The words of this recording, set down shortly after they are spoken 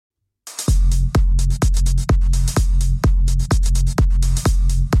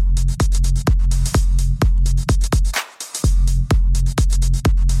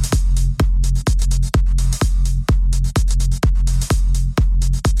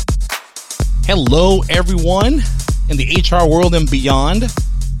Hello, everyone in the HR world and beyond.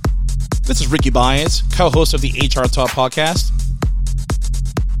 This is Ricky Baez, co-host of the HR Talk podcast.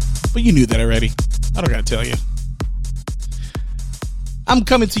 But you knew that already. I don't gotta tell you. I'm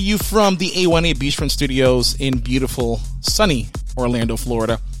coming to you from the A1A Beachfront Studios in beautiful, sunny Orlando,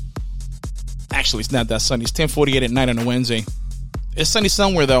 Florida. Actually, it's not that sunny. It's 10:48 at night on a Wednesday. It's sunny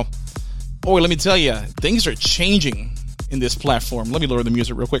somewhere, though. Boy, let me tell you, things are changing in this platform. Let me lower the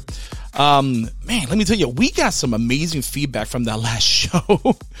music real quick. Man, let me tell you, we got some amazing feedback from that last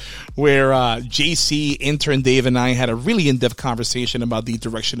show where JC, intern Dave, and I had a really in-depth conversation about the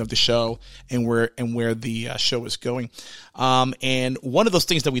direction of the show and where the show is going. And one of those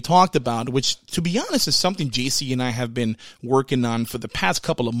things that we talked about, which to be honest is something JC and I have been working on for the past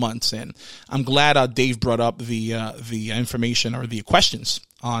couple of months, and I'm glad Dave brought up the information or the questions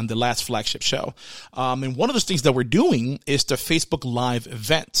on the last flagship show. And one of those things that we're doing is the Facebook Live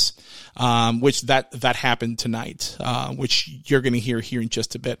events, which that happened tonight, which you're going to hear here in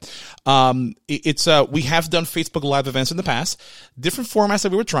just a bit. We have done Facebook Live events in the past, different formats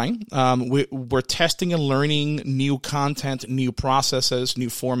that we were trying. We're testing and learning new content, new processes, new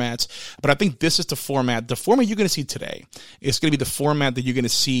formats. But I think this is the format you're going to see today is going to be the format that you're going to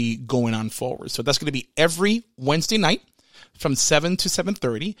see going on forward. So that's going to be every Wednesday night from 7 to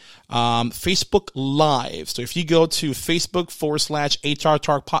 7:30, Facebook Live. So if you go to Facebook.com/HR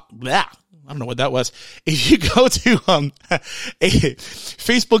Talk I don't know what that was. If you go to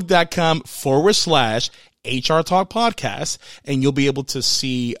Facebook.com/HR Talk Podcast, and you'll be able to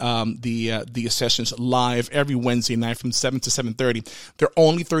see the sessions live every Wednesday night from 7 to 7:30. They're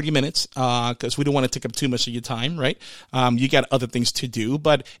only 30 minutes because we don't want to take up too much of your time, right? You got other things to do,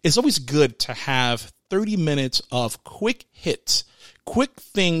 but it's always good to have 30 minutes of quick hits, quick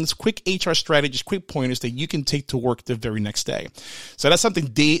things, quick HR strategies, quick pointers that you can take to work the very next day. So that's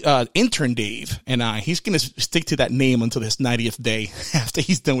something intern Dave and he's going to stick to that name until his 90th day after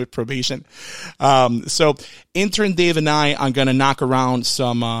he's done with probation. So intern Dave and I are going to knock around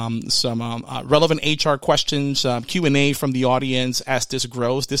some relevant HR questions, Q&A from the audience as this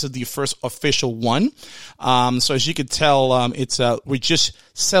grows. This is the first official one. So as you can tell, we're just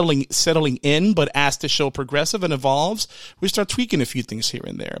settling in, but as the show progresses and evolves, we start tweaking a few things here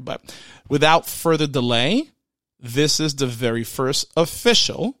and there. But without further delay, this is the very first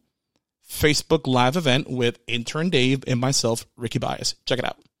official Facebook Live event with intern Dave and myself, Ricky Baez. Check it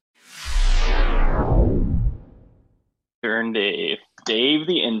out. Intern Dave. Dave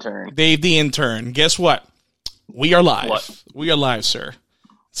the intern. Dave the intern. Guess what? We are live. What? We are live, sir.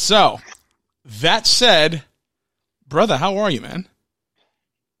 So, that said, brother, how are you, man?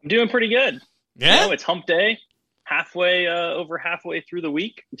 I'm doing pretty good. Yeah? It's hump day. Over halfway through the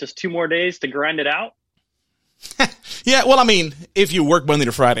week. Just 2 more days to grind it out. Yeah, well, I mean, if you work Monday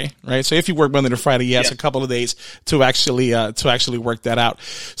to Friday, right? So if you work Monday to Friday, yes, a couple of days to actually work that out.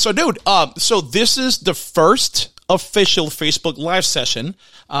 So, dude, so this is the first official Facebook Live session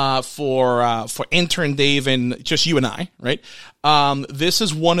for intern Dave and just you and I, right? This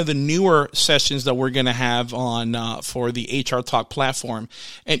is one of the newer sessions that we're going to have on for the HR Talk platform.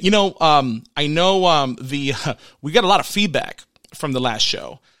 And I know we got a lot of feedback from the last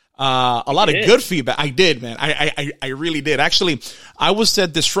show. A lot of good feedback. I did, man. I really did. Actually, I was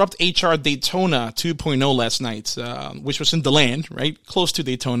at Disrupt HR Daytona 2.0 last night, which was in DeLand, right? Close to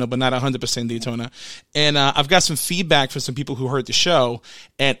Daytona, but not 100% Daytona. And I've got some feedback from some people who heard the show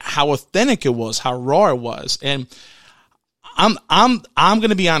and how authentic it was, how raw it was. And I'm going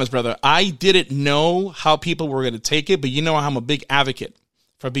to be honest, brother. I didn't know how people were going to take it, but I'm a big advocate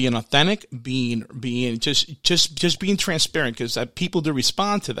for being authentic, being just being transparent, because people do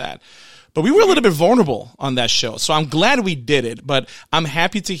respond to that. But we were a little bit vulnerable on that show, so I'm glad we did it. But I'm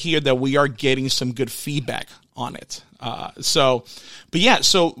happy to hear that we are getting some good feedback on it. So we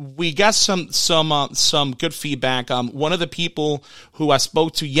got some good feedback. One of the people who I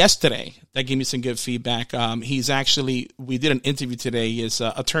spoke to yesterday that gave me some good feedback, we did an interview today, is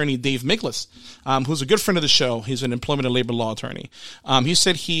attorney Dave Miklas, who's a good friend of the show. He's an employment and labor law attorney. He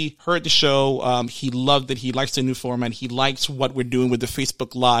said he heard the show. He loved it. He likes the new format. He likes what we're doing with the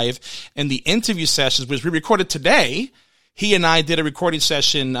Facebook Live and the interview sessions, which we recorded today. He and I did a recording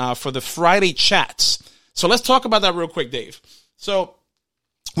session for the Friday chats. So let's talk about that real quick, Dave. So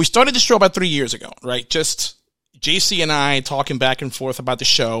we started the show about 3 years ago, right? Just JC and I talking back and forth about the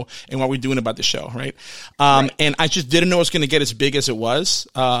show and what we're doing about the show, right? And I just didn't know it was going to get as big as it was,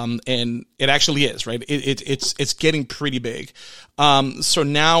 and it actually is, right? It's getting pretty big. So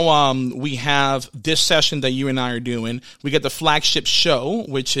now we have this session that you and I are doing. We get the flagship show,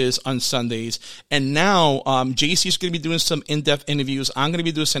 which is on Sundays, and now JC is going to be doing some in-depth interviews. I'm going to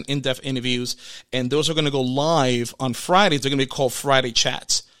be doing some in-depth interviews, and those are going to go live on Fridays. They're going to be called Friday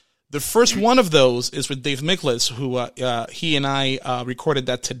Chats. The first one of those is with Dave Miklas, who he and I recorded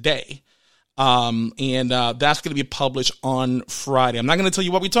that today, and that's going to be published on Friday. I'm not going to tell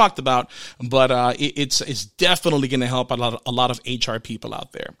you what we talked about, but it's definitely going to help a lot of HR people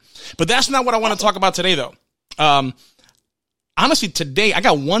out there. But that's not what I want to talk about today, though. Honestly, today I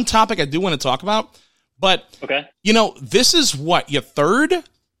got one topic I do want to talk about, but this is what, your third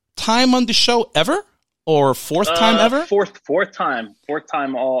time on the show ever? Or fourth time ever? Fourth time.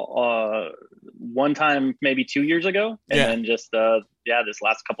 All one time maybe 2 years ago, and then just this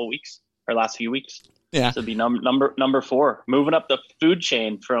last few weeks. Yeah, so it'd be number 4, moving up the food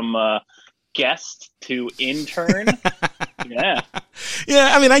chain from guest to intern. Yeah.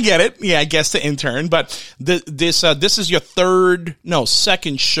 I mean, I get it. Yeah, guest to intern, but this is your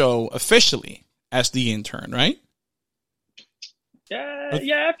second show officially as the intern, right? Yeah.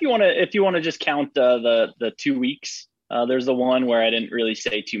 If you want to just count the 2 weeks, there's the one where I didn't really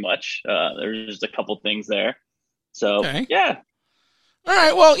say too much. There's just a couple things there. So yeah. All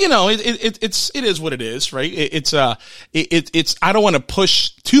right. Well, it is what it is, right? It's I don't want to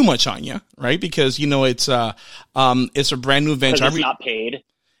push too much on you, right? Because it's a brand new venture. It's not paid.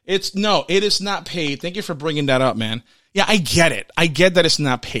 It is not paid. Thank you for bringing that up, man. Yeah, I get it. I get that it's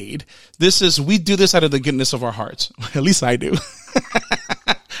not paid. We do this out of the goodness of our hearts. At least I do.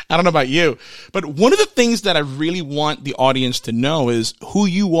 I don't know about you, but one of the things that I really want the audience to know is who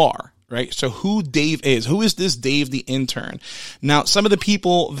you are, right? So who Dave is. Who is this Dave the intern? Now, some of the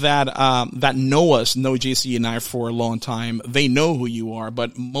people that know us, know JC and I for a long time, they know who you are,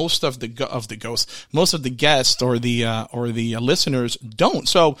 but most of the guests or the listeners don't.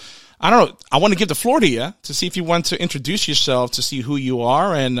 So I don't know. I want to give the floor to you to see if you want to introduce yourself, to see who you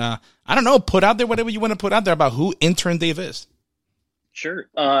are, and I don't know, put out there whatever you want to put out there about who intern Dave is. Sure.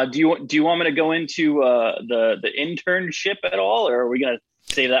 Do you want me to go into the internship at all, or are we going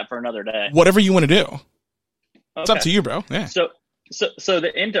to save that for another day? Whatever you want to do. It's up to you, bro. Yeah. So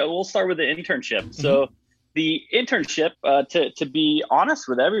we'll start with the internship. Mm-hmm. So the internship, to be honest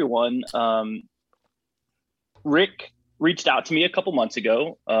with everyone, Rick reached out to me a couple months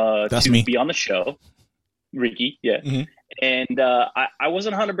ago to be on the show. Ricky, yeah. Mm-hmm. And I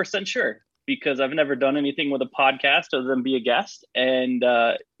wasn't 100% sure, because I've never done anything with a podcast other than be a guest. And,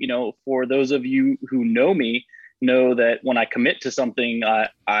 for those of you who know me, know that when I commit to something,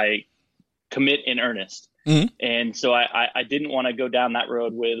 I commit in earnest. Mm-hmm. And so I didn't want to go down that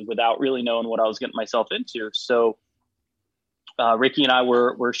road without really knowing what I was getting myself into. So Ricky and I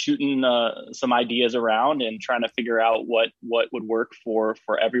were shooting some ideas around and trying to figure out what would work for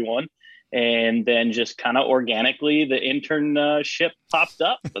everyone. And then just kind of organically, the internship popped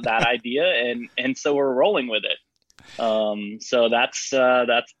up with that idea, and so we're rolling with it. So that's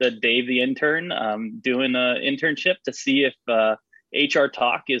the Dave the intern. Doing an internship to see if HR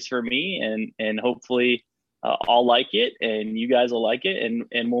talk is for me, and hopefully I'll like it, and you guys will like it,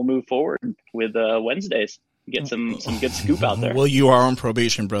 and we'll move forward with Wednesdays. Get some good scoop out there. Well, you are on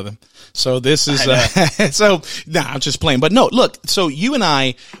probation, brother. So this is I'm just playing. But no, look. So you and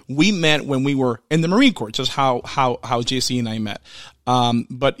I, we met when we were in the Marine Corps. Just how JC and I met.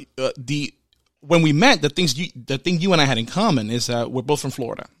 But when we met, the thing you and I had in common is that we're both from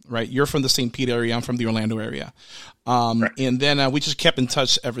Florida, right? You're from the St. Pete area. I'm from the Orlando area. Right. And then we just kept in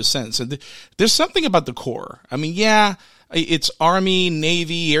touch ever since. And there's something about the Corps. I mean, yeah. It's Army,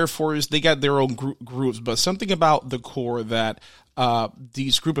 Navy, Air Force. They got their own groups, but something about the Corps that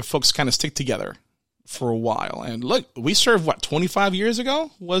these group of folks kind of stick together for a while. And look, we served, 25 years ago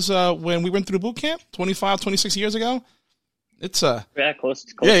was when we went through boot camp? 25, 26 years ago? It's close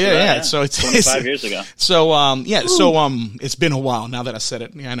to that, yeah. So it's 25 years ago. So it's been a while now that I said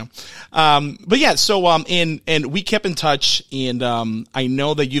it. Yeah, I know. But yeah, so and we kept in touch, and I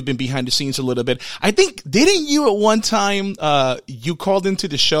know that you've been behind the scenes a little bit. I think, didn't you at one time you called into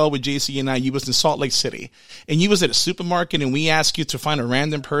the show with JC and I? You was in Salt Lake City, and you was at a supermarket, and we asked you to find a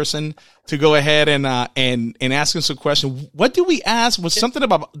random person to go ahead and ask them some questions. What did we ask? Was something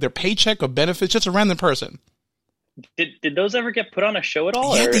about their paycheck or benefits? Just a random person. Did those ever get put on a show at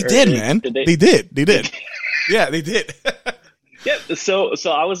all? Yeah, they did, man. They did. Yeah, they did. Yeah. So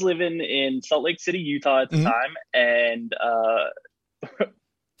I was living in Salt Lake City, Utah at the time, and I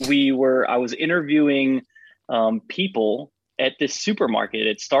was interviewing people at this supermarket.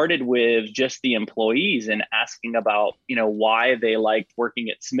 It started with just the employees and asking about, why they liked working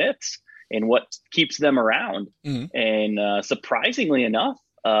at Smith's and what keeps them around. Mm-hmm. And surprisingly enough,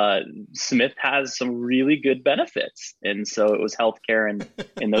 Smith has some really good benefits. And so it was healthcare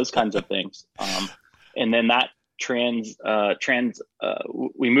and those kinds of things. And then that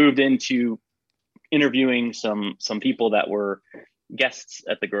we moved into interviewing some people that were guests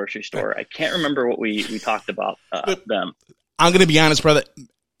at the grocery store. I can't remember what we talked about them. I'm going to be honest, brother.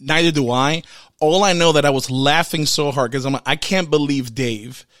 Neither do I. All I know that I was laughing so hard because I can't believe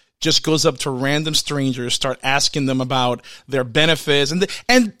Dave just goes up to random strangers, start asking them about their benefits. And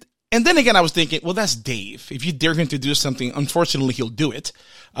then again, I was thinking, well, that's Dave. If you dare him to do something, unfortunately, he'll do it.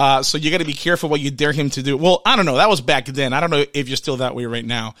 So you got to be careful what you dare him to do. Well, I don't know. That was back then. I don't know if you're still that way right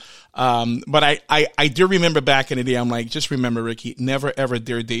now. But I do remember back in the day, I'm like, just remember, Ricky, never ever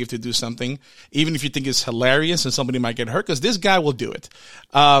dare Dave to do something, even if you think it's hilarious and somebody might get hurt, because this guy will do it.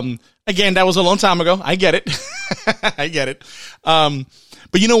 Again, that was a long time ago. I get it. I get it.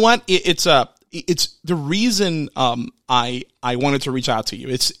 But you know what? It's the reason, I wanted to reach out to you.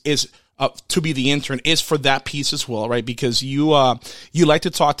 It's to be the intern is for that piece as well, right? Because you like to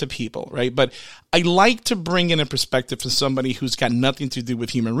talk to people, right? But I like to bring in a perspective from somebody who's got nothing to do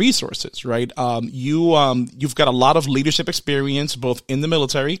with human resources, right? You've got a lot of leadership experience, both in the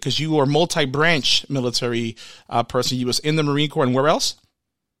military, because you are multi-branch military, person. You was in the Marine Corps, and where else?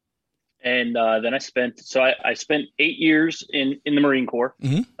 And then I spent 8 years in the Marine Corps.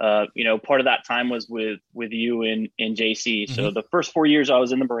 Mm-hmm. Part of that time was with you in JC. Mm-hmm. So the first 4 years I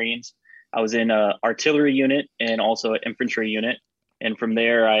was in the Marines. I was in a artillery unit and also an infantry unit. And from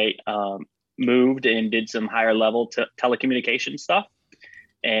there, I moved and did some higher level telecommunication stuff.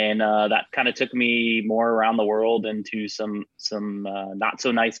 And that kind of took me more around the world and to some not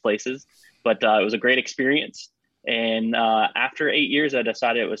so nice places. But it was a great experience. And after 8 years, I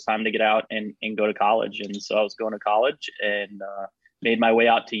decided it was time to get out and go to college. And so I was going to college and made my way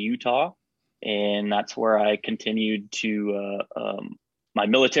out to Utah. And that's where I continued to my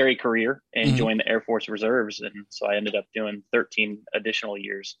military career and mm-hmm. joined the Air Force Reserves. And so I ended up doing 13 additional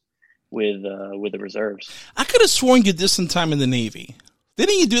years with the reserves. I could have sworn you did some time in the Navy.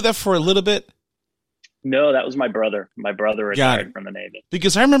 Didn't you do that for a little bit? No, that was my brother. My brother retired from the Navy.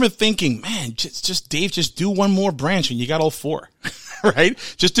 Because I remember thinking, man, just Dave, just do one more branch and you got all 4,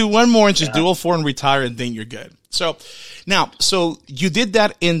 right? Just do one more and just do all 4 and retire, and then you're good. So now, you did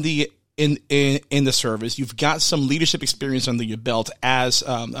that in the service. You've got some leadership experience under your belt as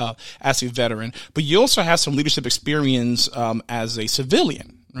a veteran, but you also have some leadership experience as a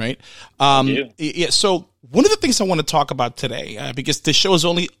civilian, right? Yeah. So one of the things I want to talk about today, because the show is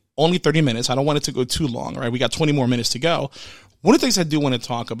only 30 minutes. I don't want it to go too long, right? We got 20 more minutes to go. One of the things I do want to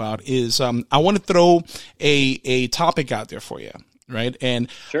talk about is I want to throw a topic out there for you, right? And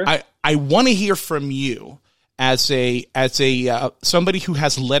sure. I want to hear from you as a somebody who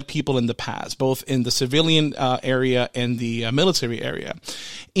has led people in the past, both in the civilian area and the military area.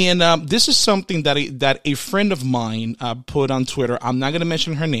 And this is something that a friend of mine put on Twitter. I'm not going to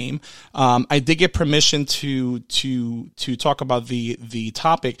mention her name. I did get permission to talk about the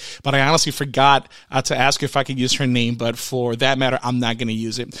topic, but I honestly forgot to ask if I could use her name. But for that matter, I'm not going to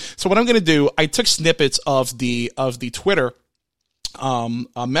use it. So what I'm going to do, I took snippets of the Twitter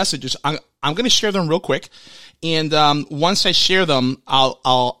messages. I'm going to share them real quick. And once I share them,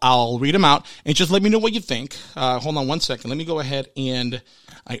 I'll read them out and just let me know what you think. Hold on one second. Let me go ahead, and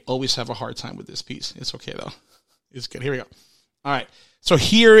I always have a hard time with this piece. It's okay though. It's good. Here we go. All right. So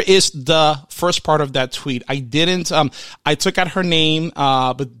here is the first part of that tweet. I took out her name,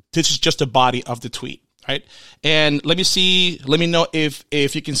 but this is just the body of the tweet, right? And let me know if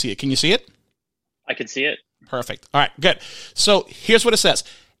you can see it. Can you see it? I can see it. Perfect. All right, good. So here's what it says.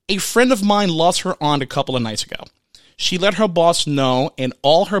 A friend of mine lost her aunt a couple of nights ago. She let her boss know, and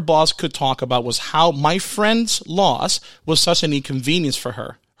all her boss could talk about was how my friend's loss was such an inconvenience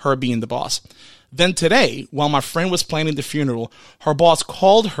for her being the boss. Then today, while my friend was planning the funeral, her boss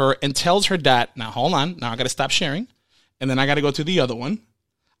called her and tells her that, now hold on, now I got to stop sharing, and then I got to go to the other one.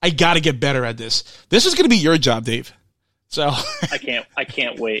 I got to get better at this. This is going to be your job, Dave. So I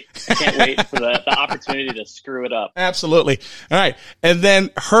can't wait. I can't wait for the opportunity to screw it up. Absolutely. All right. And then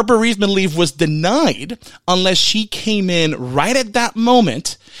her bereavement leave was denied unless she came in right at that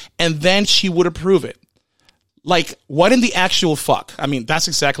moment, and then she would approve it. Like, what in the actual fuck? I mean, that's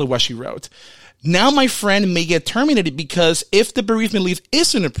exactly what she wrote. Now my friend may get terminated because if the bereavement leave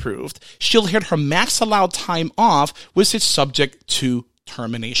isn't approved, she'll hit her max allowed time off, which is subject to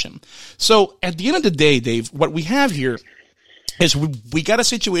termination. So at the end of the day, Dave, what we have here is we got a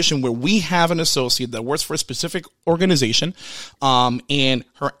situation where we have an associate that works for a specific organization, and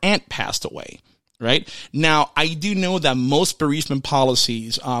her aunt passed away. Right now, I do know that most bereavement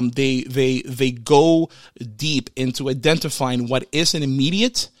policies, they go deep into identifying what is an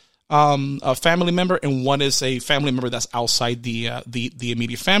immediate a family member and what is a family member that's outside the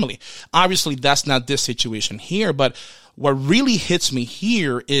immediate family. Obviously, that's not this situation here, but what really hits me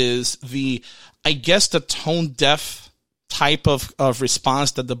here is the tone deaf type of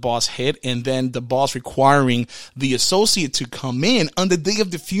response that the boss hit, and then the boss requiring the associate to come in on the day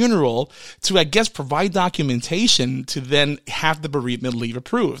of the funeral to, provide documentation to then have the bereavement leave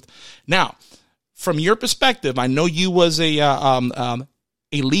approved. Now, from your perspective, I know you was a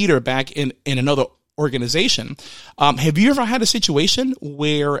leader back in another organization. Have you ever had a situation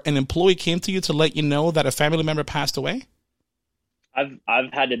where an employee came to you to let you know that a family member passed away?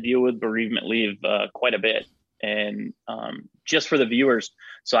 I've had to deal with bereavement leave quite a bit. And just for the viewers,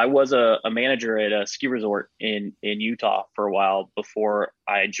 so I was a manager at a ski resort in Utah for a while before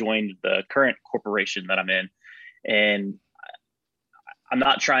I joined the current corporation that I'm in. And I'm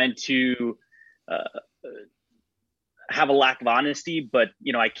not trying to have a lack of honesty, but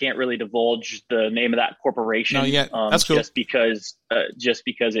I can't really divulge the name of that corporation. No, yeah, that's cool. Just because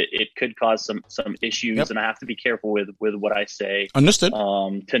it could cause some issues, yep. And I have to be careful with what I say. Understood.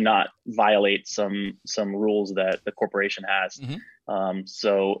 To not violate some rules that the corporation has. Mm-hmm.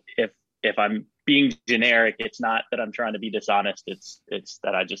 So if I'm being generic, it's not that I'm trying to be dishonest. It's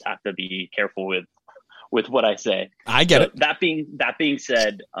that I just have to be careful with what I say. I get it. That being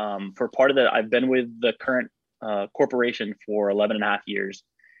said, for part of that, I've been with the current corporation for 11 and a half years,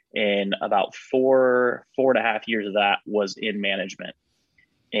 and about four and a half years of that was in management.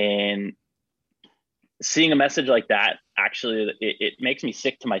 And seeing a message like that, actually, it makes me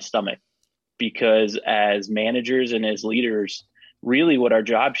sick to my stomach, because as managers and as leaders, really what our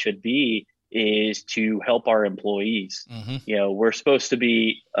job should be is to help our employees. Mm-hmm. We're supposed to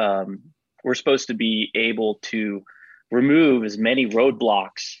be able to remove as many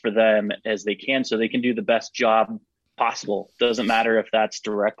roadblocks for them as they can so they can do the best job possible. Doesn't matter if that's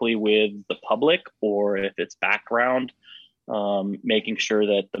directly with the public or if it's background, making sure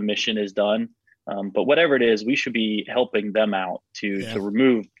that the mission is done. But whatever it is, we should be helping them out to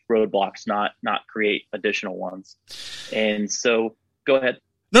remove roadblocks, not create additional ones. And so go ahead.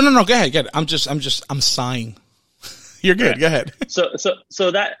 No, go ahead. I'm sighing. You're good. Go ahead. So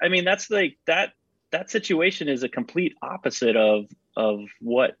that, that's like that situation is a complete opposite of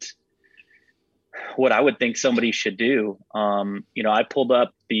what I would think somebody should do. I pulled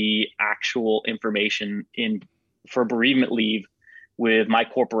up the actual information for bereavement leave with my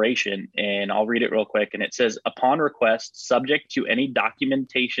corporation, and I'll read it real quick. And it says, upon request, subject to any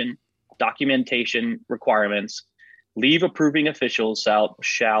documentation requirements, leave approving officials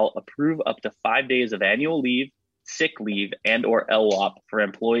shall approve up to 5 days of annual leave, sick leave, and or LWOP for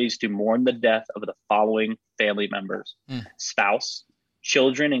employees to mourn the death of the following family members: spouse,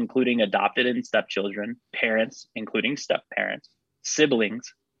 children, including adopted and stepchildren, parents, including step-parents,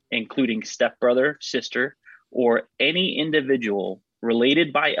 siblings, including stepbrother, sister, or any individual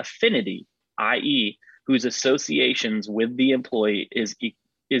related by affinity, i.e., whose associations with the employee is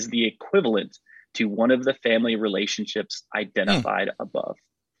the equivalent to one of the family relationships identified above.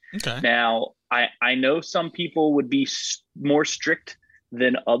 Okay. Now, I know some people would be more strict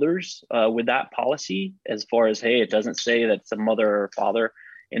than others with that policy, as far as, hey, it doesn't say that it's a mother or father.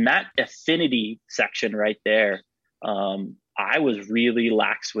 In that affinity section right there, I was really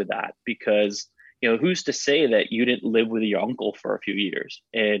lax with that, because who's to say that you didn't live with your uncle for a few years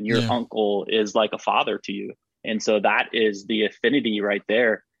and your uncle is like a father to you? And so that is the affinity right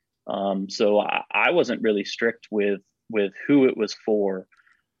there. So I wasn't really strict with who it was for.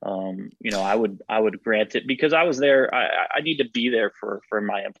 I would grant it because I was there. I need to be there for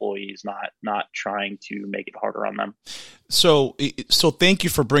my employees, not trying to make it harder on them. So thank you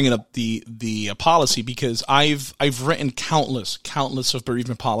for bringing up the policy, because I've written countless of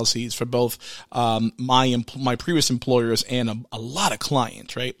bereavement policies for both my previous employers and a lot of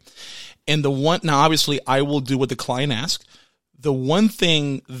clients, right? And now obviously I will do what the client asks. The one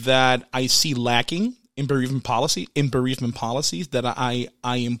thing that I see lacking in bereavement policies that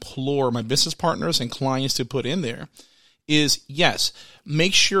I implore my business partners and clients to put in there is, yes,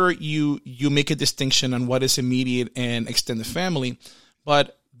 make sure you make a distinction on what is immediate and extended family,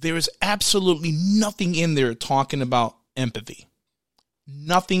 but there is absolutely nothing in there talking about empathy,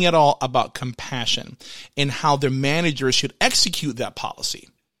 nothing at all about compassion and how their manager should execute that policy,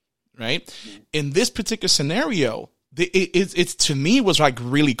 right? In this particular scenario, it's to me was like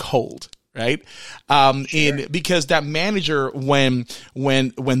really cold. right? Sure. Because that manager, when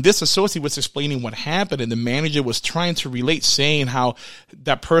this associate was explaining what happened, and the manager was trying to relate, saying how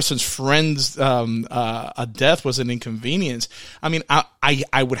that person's friend's a death was an inconvenience. I mean,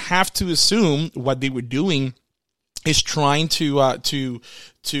 I would have to assume what they were doing is trying to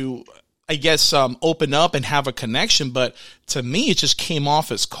I guess open up and have a connection, but to me, it just came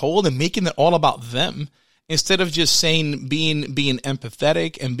off as cold and making it all about them. Instead of just saying, being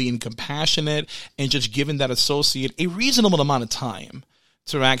empathetic and being compassionate and just giving that associate a reasonable amount of time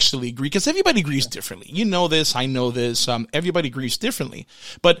to actually agree, because everybody grieves differently. You know this, I know this. Everybody grieves differently.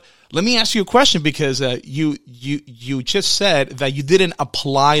 But let me ask you a question, because you just said that you didn't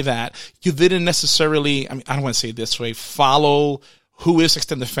apply that. You didn't necessarily, I mean, I don't want to say it this way, follow who is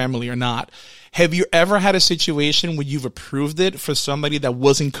extended family or not. Have you ever had a situation where you've approved it for somebody that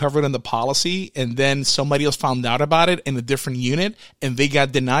wasn't covered in the policy, and then somebody else found out about it in a different unit and they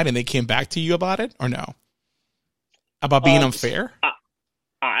got denied and they came back to you about it, or no? About being unfair?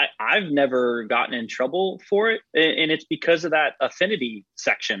 I've never gotten in trouble for it. And it's because of that affinity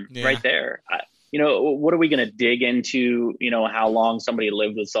section right there. What are we going to dig into, how long somebody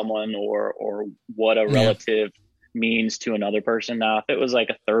lived with someone or what a relative means to another person. Now, if it was like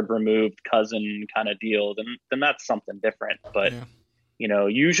a third removed cousin kind of deal, then that's something different. But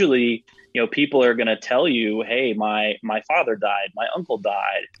usually, people are going to tell you, hey, my father died, my uncle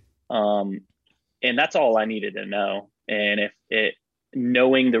died. And that's all I needed to know. And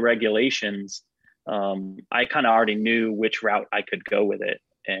knowing the regulations, I kind of already knew which route I could go with it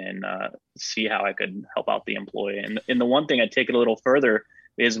and see how I could help out the employee. And the one thing I'd take it a little further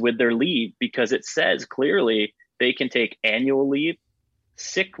is with their leave, because it says clearly they can take annual leave,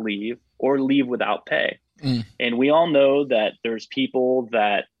 sick leave, or leave without pay. And we all know that there's people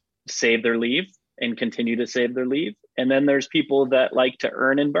that save their leave and continue to save their leave. And then there's people that like to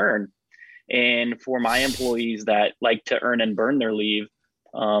earn and burn. And for my employees that like to earn and burn their leave,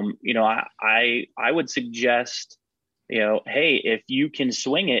 I would suggest, hey, if you can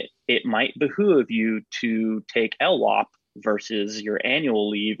swing it, it might behoove you to take LWOP versus your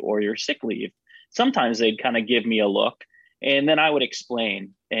annual leave or your sick leave. Sometimes they'd kind of give me a look, and then I would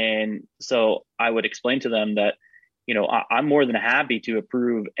explain. And so I would explain to them that, I'm more than happy to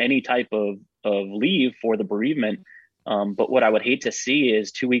approve any type of leave for the bereavement. But what I would hate to see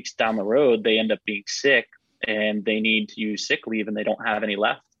is 2 weeks down the road, they end up being sick and they need to use sick leave and they don't have any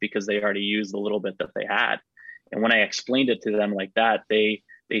left because they already used the little bit that they had. And when I explained it to them like that, they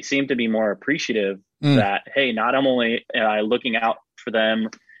seem to be more appreciative that, hey, not only am I looking out for them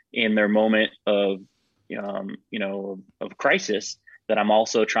in their moment of crisis, that I'm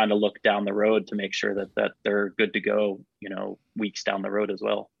also trying to look down the road to make sure that they're good to go, weeks down the road as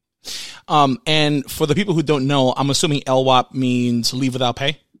well. And for the people who don't know, I'm assuming LWOP means leave without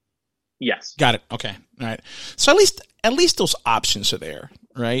pay? Yes. Got it. Okay. All right. So at least those options are there,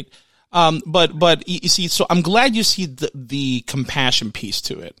 right? But you see, so I'm glad you see the compassion piece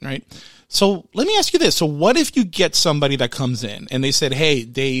to it, right? So let me ask you this. So what if you get somebody that comes in and they said, hey,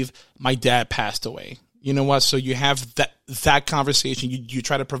 Dave, my dad passed away. You know what? So you have that conversation. You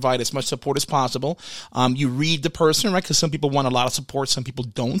try to provide as much support as possible. You read the person, right? Because some people want a lot of support, some people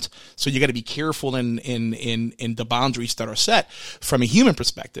don't. So you got to be careful in the boundaries that are set from a human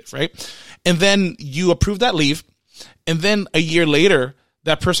perspective, right? And then you approve that leave, and then a year later,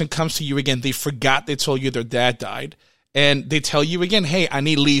 that person comes to you again. They forgot they told you their dad died, and they tell you again, hey, I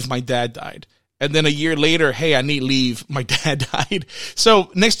need leave. My dad died. And then a year later, hey, I need leave. My dad died.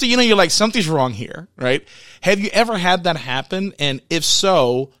 So next thing you know, you're like, something's wrong here, right? Have you ever had that happen? And if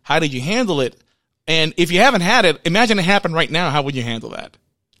so, how did you handle it? And if you haven't had it, imagine it happened right now. How would you handle that?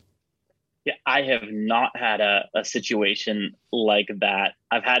 Yeah, I have not had a situation like that.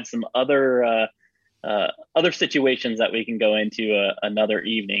 I've had some other situations that we can go into another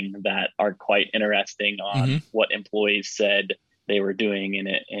evening that are quite interesting on what employees said they were doing in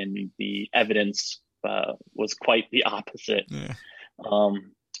it, and the evidence was quite the opposite. Yeah.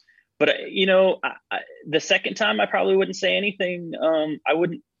 But the second time I probably wouldn't say anything. I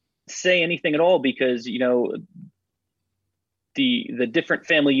wouldn't say anything at all because the different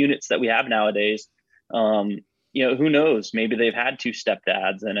family units that we have nowadays. Who knows? Maybe they've had two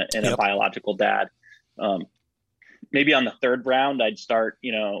stepdads and a biological dad. Maybe on the third round, I'd start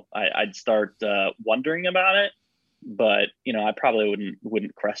wondering about it. But, I probably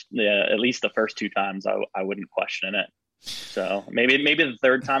wouldn't question at least the first two times I wouldn't question it. So maybe the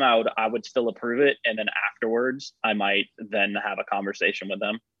third time I would still approve it. And then afterwards I might then have a conversation with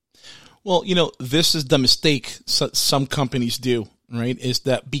them. Well, this is the mistake some companies do, right? Is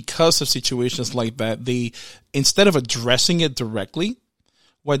that because of situations like that, instead of addressing it directly,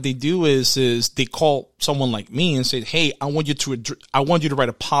 what they do is they call someone like me and say, hey, I want you to write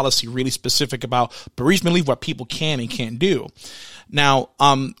a policy really specific about bereavement leave, what people can and can't do. Now,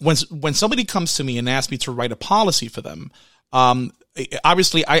 when somebody comes to me and asks me to write a policy for them,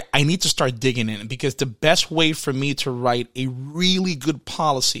 obviously I need to start digging in, because the best way for me to write a really good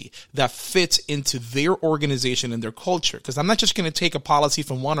policy that fits into their organization and their culture, because I'm not just going to take a policy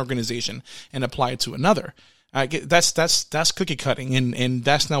from one organization and apply it to another. That's cookie cutting, and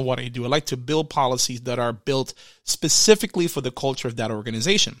that's not what I do. I like to build policies that are built specifically for the culture of that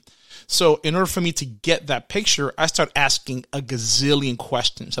organization. So in order for me to get that picture, I start asking a gazillion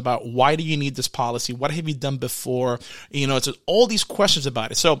questions about why do you need this policy? What have you done before? It's all these questions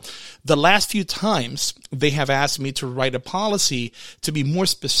about it. So the last few times they have asked me to write a policy to be more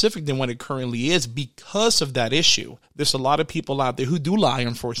specific than what it currently is because of that issue. There's a lot of people out there who do lie,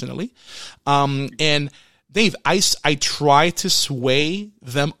 unfortunately. And Dave, I try to sway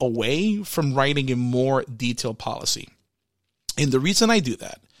them away from writing a more detailed policy. And the reason I do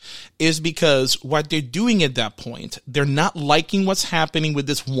that is because what they're doing at that point, they're not liking what's happening with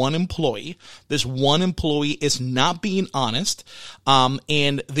this one employee. This one employee is not being honest,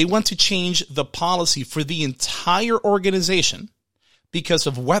 and they want to change the policy for the entire organization because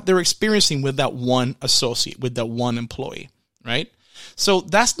of what they're experiencing with that one associate, with that one employee, right? So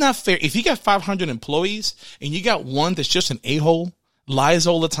that's not fair. If you got 500 employees and you got one that's just an a-hole, lies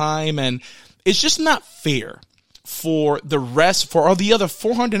all the time, and it's just not fair for all the other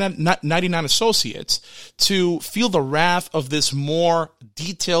 499 associates to feel the wrath of this more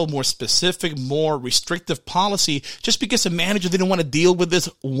detailed, more specific, more restrictive policy just because the manager didn't want to deal with this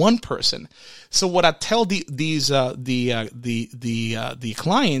one person. So what I tell the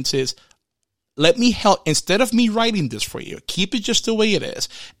clients is, let me help, instead of me writing this for you, keep it just the way it is,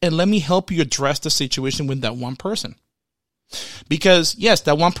 and let me help you address the situation with that one person. Because yes,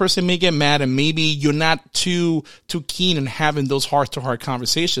 that one person may get mad, and maybe you're not too keen in having those heart-to-heart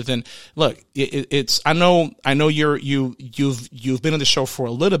conversations. And look, I know you've been on the show for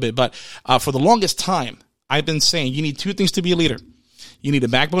a little bit, but for the longest time, I've been saying you need two things to be a leader. You need a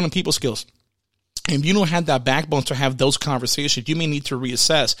backbone and people skills. And if you don't have that backbone to have those conversations, you may need to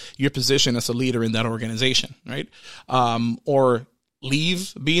reassess your position as a leader in that organization, right? Or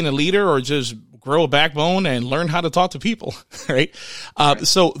leave being a leader, or just grow a backbone and learn how to talk to people, right?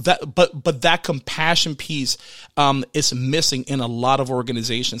 So that, but that compassion piece, is missing in a lot of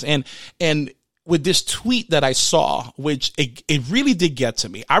organizations. And with this tweet that I saw, which it really did get to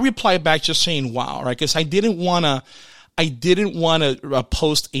me, I replied back just saying, wow, right? Cause I didn't want to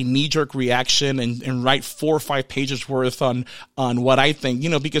post a knee-jerk reaction and write 4 or 5 pages worth on what I think,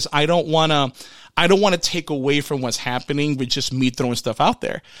 because I don't want to take away from what's happening with just me throwing stuff out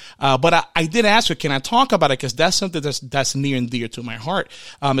there. But I did ask her, can I talk about it? Because that's something that's near and dear to my heart,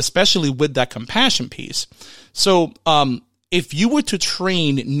 especially with that compassion piece. So if you were to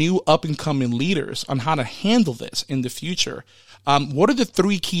train new up-and-coming leaders on how to handle this in the future, what are the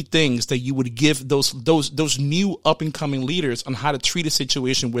 3 key things that you would give those new up-and-coming leaders on how to treat a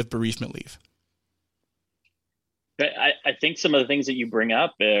situation with bereavement leave? I think some of the things that you bring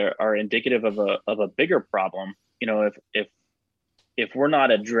up are indicative of a bigger problem. If we're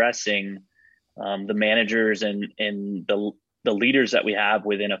not addressing the managers and the leaders that we have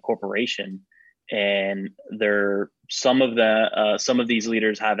within a corporation, and some of these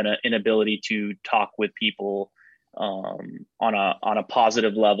leaders have an inability to talk with people on a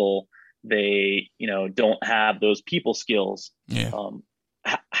positive level. They don't have those people skills. Yeah.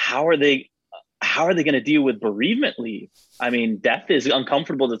 How are they going to deal with bereavement leave? I mean, death is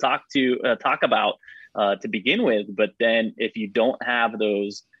uncomfortable to talk about to begin with, but then if you don't have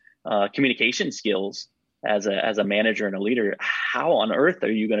those communication skills as a manager and a leader, how on earth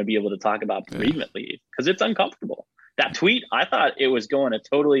are you going to be able to talk about bereavement leave? Because it's uncomfortable. That tweet, I thought it was going a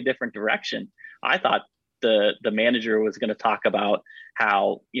totally different direction. I thought the manager was going to talk about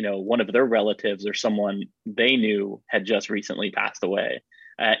how, one of their relatives or someone they knew had just recently passed away,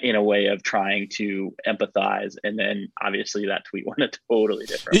 in a way of trying to empathize. And then obviously that tweet went a totally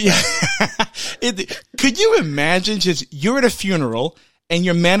different way. Could you imagine just you're at a funeral and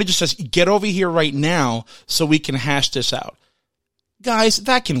your manager says, get over here right now so we can hash this out? Guys,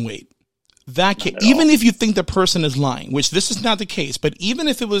 that can wait. Even if you think the person is lying, which this is not the case, but even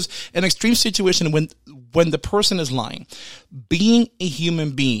if it was an extreme situation when the person is lying, being a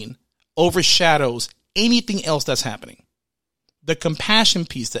human being overshadows anything else that's happening. The compassion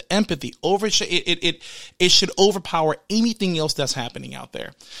piece, the empathy, it should overpower anything else that's happening out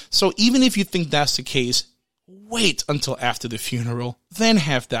there. So even if you think that's the case, wait until after the funeral, then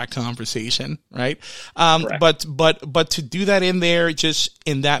have that conversation, right? But to do that in there, just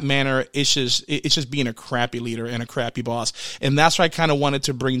in that manner, it's just being a crappy leader and a crappy boss. And that's why I kind of wanted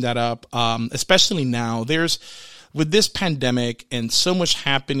to bring that up, especially now. With this pandemic and so much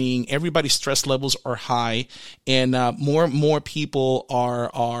happening, everybody's stress levels are high, and more and more people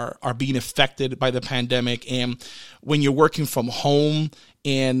are being affected by the pandemic. And when you're working from home,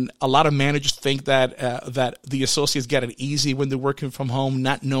 and a lot of managers think that that the associates get it easy when they're working from home,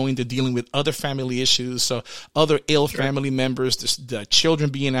 not knowing they're dealing with other family issues, so other ill family members, the children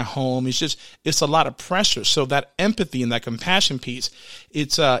being at home. It's a lot of pressure. So that empathy and that compassion piece,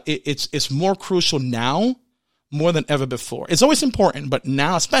 it's more crucial now more than ever before. It's always important, but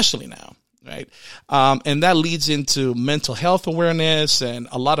now, especially now, right? And that leads into mental health awareness and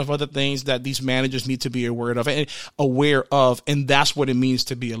a lot of other things that these managers need to be aware of. And that's what it means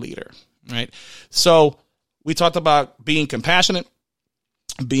to be a leader, right? So we talked about being compassionate,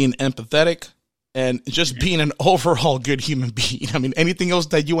 being empathetic, and just being an overall good human being. I mean, anything else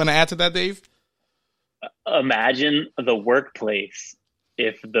that you want to add to that, Dave? Imagine the workplace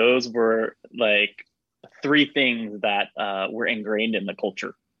if those were like 3 things that were ingrained in the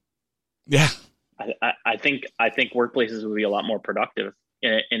culture. Yeah, I think workplaces would be a lot more productive,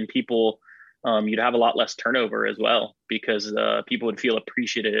 and people, you'd have a lot less turnover as well, because people would feel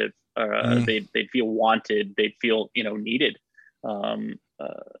appreciative. They'd feel wanted. They'd feel needed, and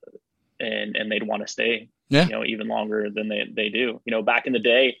they'd want to stay. Yeah. Even longer than they do. Back in the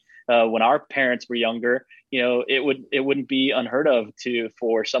day, when our parents were younger, it wouldn't be unheard of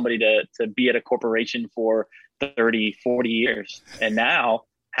for somebody to be at a corporation for 30, 40 years. And now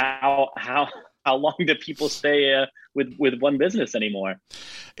how long do people stay with one business anymore?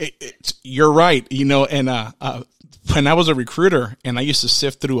 You're right. And when I was a recruiter and I used to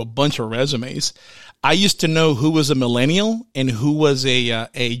sift through a bunch of resumes, I used to know who was a millennial and who was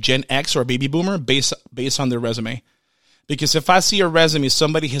a Gen X or a baby boomer based on their resume. Because if I see a resume,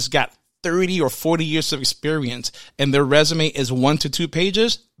 somebody has got 30 or 40 years of experience and their resume is 1 to 2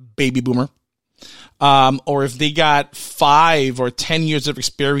 pages, baby boomer. Or if they got 5 or 10 years of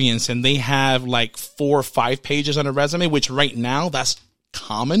experience and they have like 4 or 5 pages on a resume, which right now that's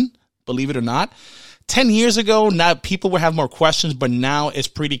common, believe it or not. 10 years ago, now people would have more questions, but now it's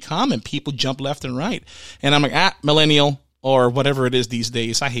pretty common. People jump left and right. And I'm like, millennial, or whatever it is these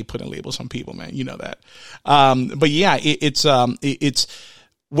days. I hate putting labels on people, man. You know that. But yeah, it's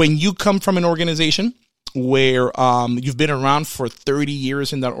when you come from an organization where you've been around for 30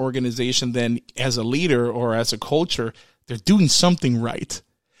 years in that organization, then as a leader or as a culture, they're doing something right.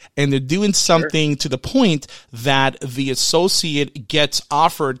 And they're doing something to the point that the associate gets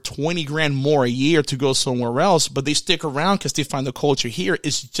offered 20 grand more a year to go somewhere else, but they stick around because they find the culture here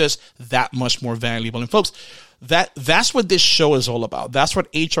is just that much more valuable. And folks, that's what this show is all about. That's what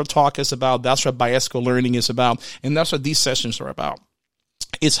HR Talk is about. That's what Biesco Learning is about. And that's what these sessions are about.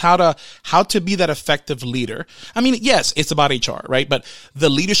 It's how to be that effective leader. I mean, yes, it's about HR, right? But the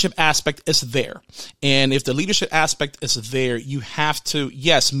leadership aspect is there. And if the leadership aspect is there, you have to,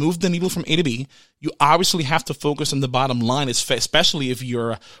 yes, move the needle from A to B. You obviously have to focus on the bottom line, especially if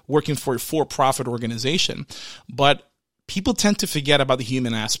you're working for a for-profit organization. But people tend to forget about the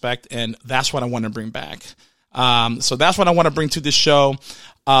human aspect, and that's what I want to bring back. So that's what I want to bring to this show.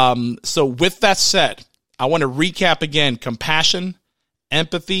 So with that said, I want to recap again: compassion,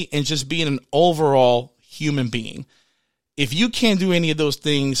 empathy, and just being an overall human being. If you can't do any of those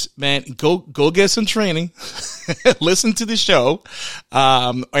things, man, go get some training, listen to the show.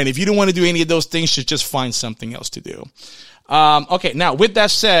 And if you don't want to do any of those things, just find something else to do. Okay. Now, with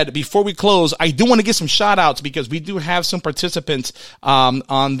that said, before we close, I do want to give some shout outs because we do have some participants,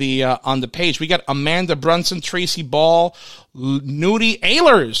 on the page. We got Amanda Brunson, Tracy Ball, Nudie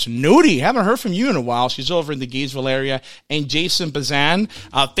Ehlers. Nudie, haven't heard from you in a while. She's over in the Gainesville area. And Jason Bazan.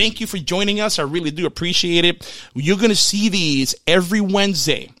 Thank you for joining us. I really do appreciate it. You're going to see these every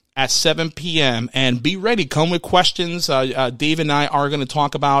Wednesday at 7 p.m. and be ready. Come with questions. Dave and I are going to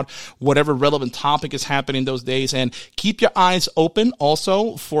talk about whatever relevant topic is happening those days, and keep your eyes open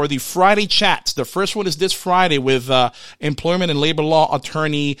also for the Friday chats. The first one is this Friday with employment and labor law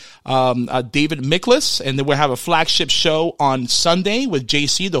attorney David Miklas, and then we'll have a flagship show on Sunday with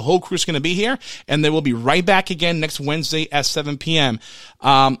JC. The whole crew's going to be here, and then we'll be right back again next Wednesday at 7 p.m.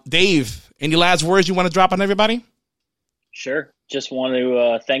 Dave, any last words you want to drop on everybody? Sure. Just want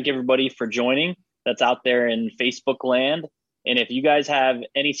to thank everybody for joining that's out there in Facebook land. And if you guys have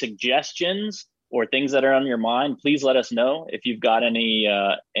any suggestions or things that are on your mind, please let us know. If you've got any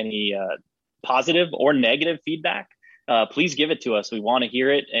positive or negative feedback, please give it to us. We want to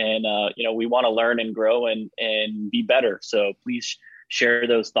hear it, and we want to learn and grow and be better. So please share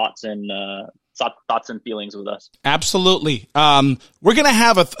those thoughts and feelings with us. Absolutely. We're gonna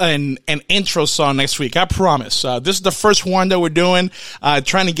have an intro song next week. I promise. This is the first one that we're doing,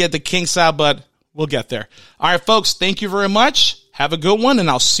 trying to get the kinks out, but we'll get there. All right, folks. Thank you very much. Have a good one, and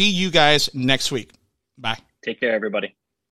I'll see you guys next week. Bye. Take care, everybody.